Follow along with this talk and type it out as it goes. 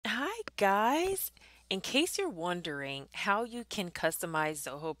Guys, in case you're wondering how you can customize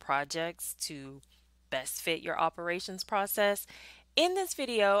Zoho projects to best fit your operations process, in this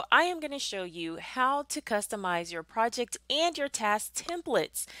video, I am going to show you how to customize your project and your task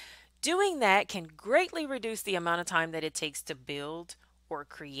templates. Doing that can greatly reduce the amount of time that it takes to build or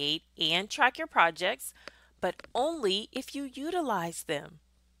create and track your projects, but only if you utilize them.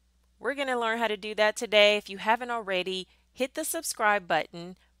 We're going to learn how to do that today. If you haven't already, hit the subscribe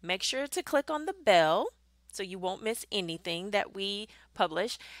button. Make sure to click on the bell so you won't miss anything that we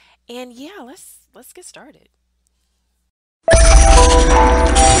publish. And yeah, let's get started.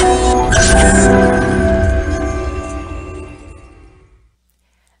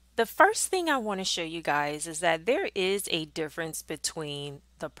 The first thing I want to show you guys is that there is a difference between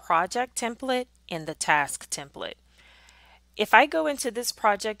the project template and the task template. If I go into this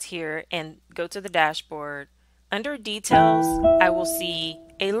project here and go to the dashboard, under details, I will see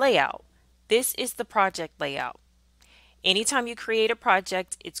a layout. This is the project layout. Anytime you create a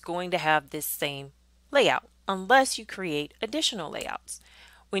project, it's going to have this same layout, unless you create additional layouts.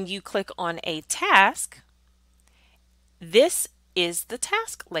 When you click on a task, this is the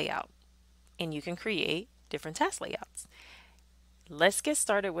task layout, and you can create different task layouts. Let's get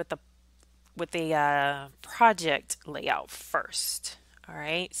started with the project layout first. All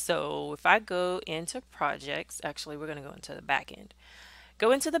right, so if I go into projects, actually we're going to go into the back end.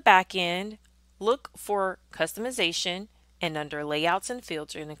 Go into the back end, look for customization, and under layouts and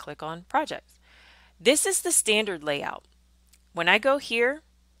fields, you're going to click on projects. This is the standard layout. When I go here,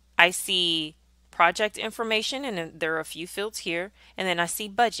 I see project information, and there are a few fields here, and then I see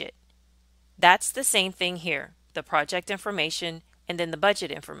budget. That's the same thing here, the project information and then the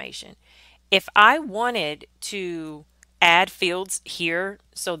budget information. If I wanted to add fields here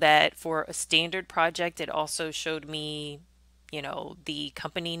so that for a standard project it also showed me, the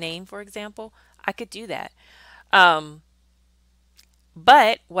company name, for example, I could do that.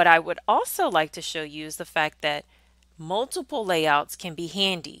 But what I would also like to show you is the fact that multiple layouts can be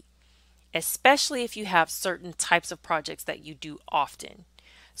handy, especially if you have certain types of projects that you do often.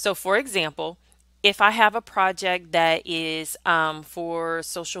 So for example, if I have a project that is for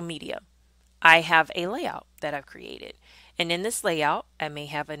social media, I have a layout that I've created. And in this layout, I may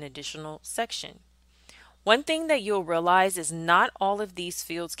have an additional section. One thing that you'll realize is not all of these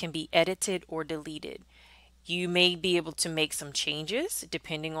fields can be edited or deleted. You may be able to make some changes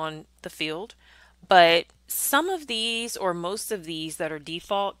depending on the field, but some of these or most of these that are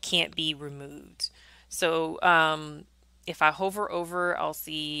default can't be removed. So if I hover over, I'll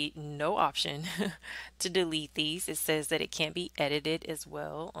see no option to delete these. It says that it can't be edited as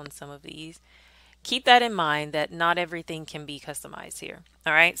well on some of these. Keep that in mind that not everything can be customized here.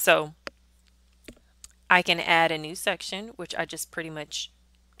 All right, so I can add a new section, which I just pretty much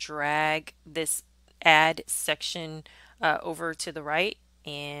drag this add section over to the right,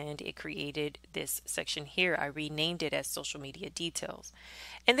 and it created this section here. I renamed it as social media details.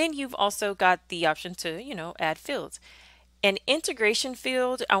 And then you've also got the option to, add fields. An integration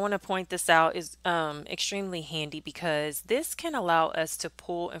field, I want to point this out, is extremely handy because this can allow us to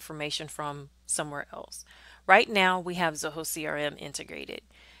pull information from somewhere else. Right now we have Zoho CRM integrated.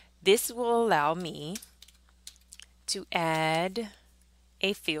 This will allow me to add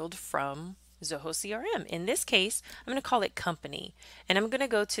a field from Zoho CRM. In this case, I'm going to call it company, and I'm going to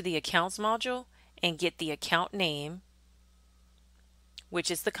go to the accounts module and get the account name, which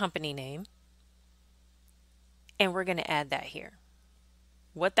is the company name, and we're going to add that here.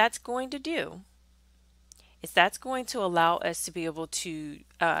 What that's going to do is that's going to allow us to be able to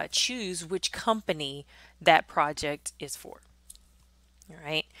choose which company that project is for. All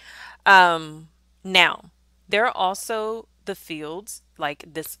right. Now, there are also the fields, like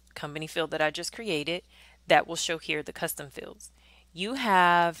this company field that I just created, that will show here the custom fields. You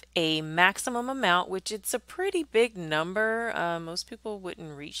have a maximum amount, which it's a pretty big number. Most people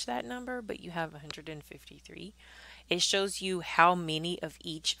wouldn't reach that number, but you have 153. It shows you how many of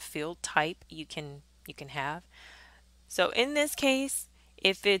each field type you can have. So in this case,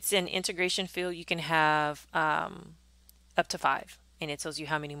 if it's an integration field, you can have up to 5, and it tells you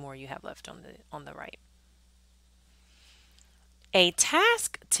how many more you have left on the right. A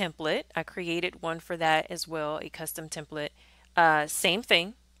task template, I created one for that as well, a custom template. Same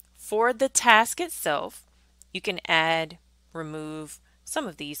thing. For the task itself, you can add, remove. Some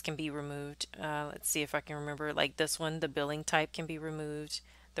of these can be removed. Let's see if I can remember. Like this one, the billing type can be removed.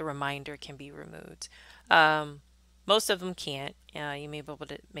 The reminder can be removed. Most of them can't. You may be able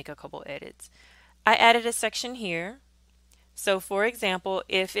to make a couple edits. I added a section here. So for example,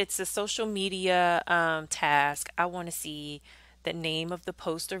 if it's a social media task, I want to see the name of the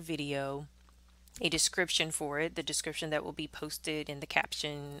post or video, a description for it, the description that will be posted in the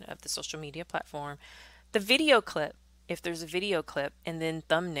caption of the social media platform, the video clip, if there's a video clip, and then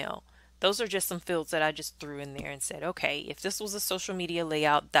thumbnail. Those are just some fields that I just threw in there and said, okay, if this was a social media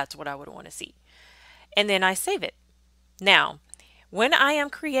layout, that's what I would want to see. And then I save it. Now, when I am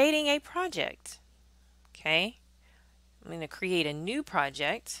creating a project, okay, I'm going to create a new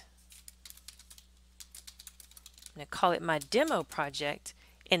project. I'm going to call it my demo project.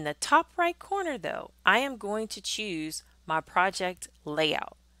 In the top right corner though, I am going to choose my project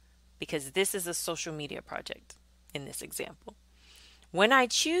layout because this is a social media project in this example. When I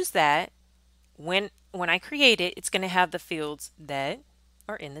choose that, when I create it, it's going to have the fields that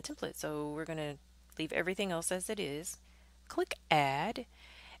are in the template. So we're going to leave everything else as it is. Click add,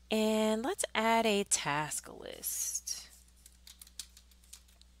 and let's add a task list.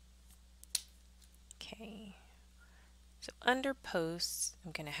 Okay. So under posts,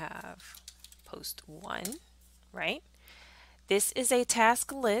 I'm going to have post 1, right? This is a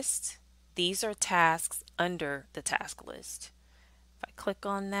task list. These are tasks under the task list. If I click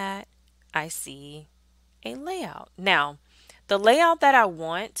on that, I see a layout. Now, the layout that I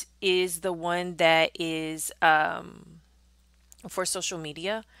want is the one that is for social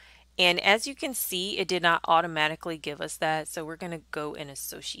media. And as you can see, it did not automatically give us that. So we're going to go and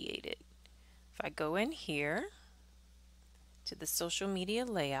associate it. If I go in here to the social media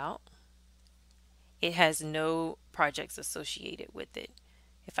layout, it has no projects associated with it.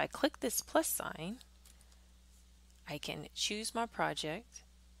 If I click this plus sign, I can choose my project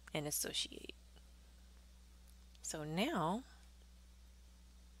and associate. So now,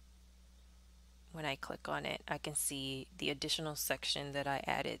 when I click on it, I can see the additional section that I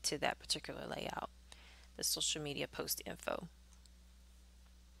added to that particular layout, the social media post info.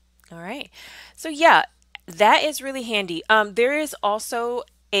 All right, so yeah, that is really handy. There is also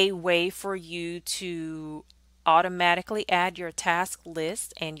a way for you to automatically add your task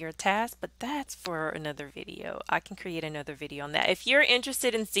list and your task, but that's for another video. I can create another video on that. If you're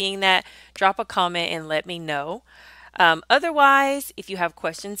interested in seeing that, drop a comment and let me know. Otherwise, if you have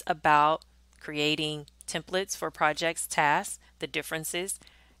questions about creating templates for projects, tasks, the differences,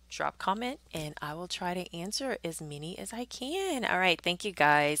 drop comment and I will try to answer as many as I can. All right, thank you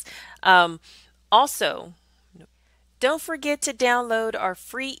guys. Also, don't forget to download our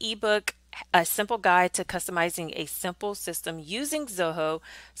free ebook, A Simple Guide to Customizing a Simple System using Zoho,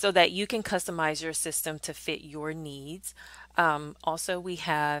 so that you can customize your system to fit your needs. Also, we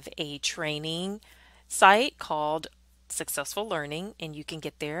have a training site called Successful Learning, and you can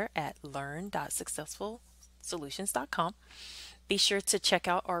get there at learn.successfulsolutions.com. Be sure to check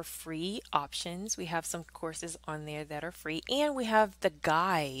out our free options. We have some courses on there that are free, and we have the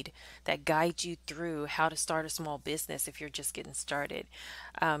guide that guides you through how to start a small business if you're just getting started.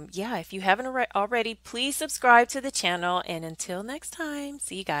 Yeah, if you haven't already, please subscribe to the channel, and until next time,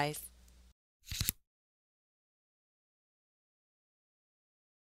 see you guys.